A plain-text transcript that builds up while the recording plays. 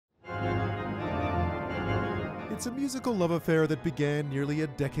It's a musical love affair that began nearly a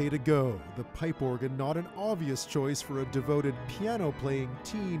decade ago. The pipe organ, not an obvious choice for a devoted piano-playing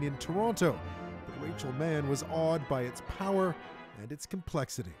teen in Toronto, but Rachel Mahon was awed by its power and its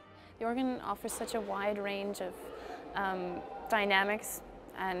complexity. The organ offers such a wide range of dynamics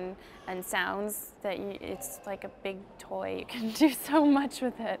and sounds that it's like a big toy. You can do so much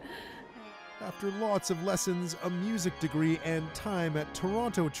with it. After lots of lessons, a music degree, and time at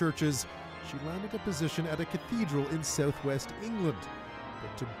Toronto churches, she landed a position at a cathedral in southwest England.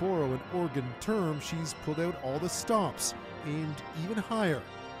 But to borrow an organ term, she's pulled out all the stops, aimed even higher.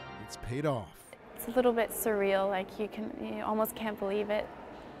 It's paid off. It's a little bit surreal, like you almost can't believe it,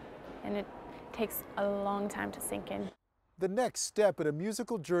 and it takes a long time to sink in. The next step in a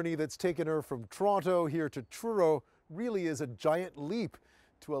musical journey that's taken her from Toronto here to Truro really is a giant leap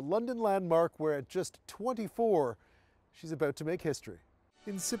to a London landmark where at just 24, she's about to make history.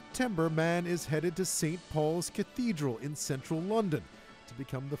 In September, Mahon is headed to St. Paul's Cathedral in central London to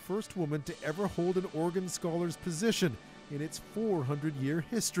become the first woman to ever hold an organ scholar's position in its 400-year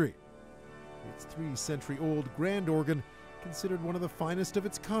history. Its 3-century-old grand organ, considered one of the finest of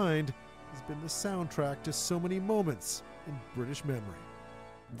its kind, has been the soundtrack to so many moments in British memory.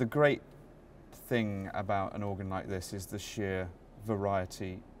 The great thing about an organ like this is the sheer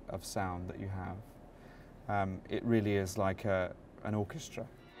variety of sound that you have. It really is like an orchestra.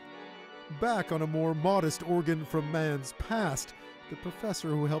 Back on a more modest organ from Mahon's past, the professor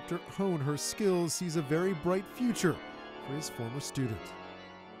who helped her hone her skills sees a very bright future for his former student.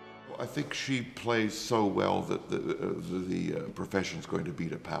 I think she plays so well that the profession's going to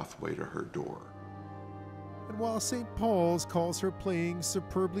beat a pathway to her door. And while St. Paul's calls her playing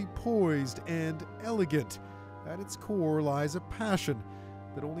superbly poised and elegant, at its core lies a passion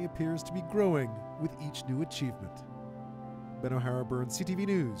that only appears to be growing with each new achievement. Ben O'Hara Burns, CTV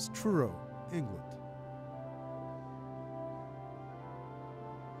News, Truro, England.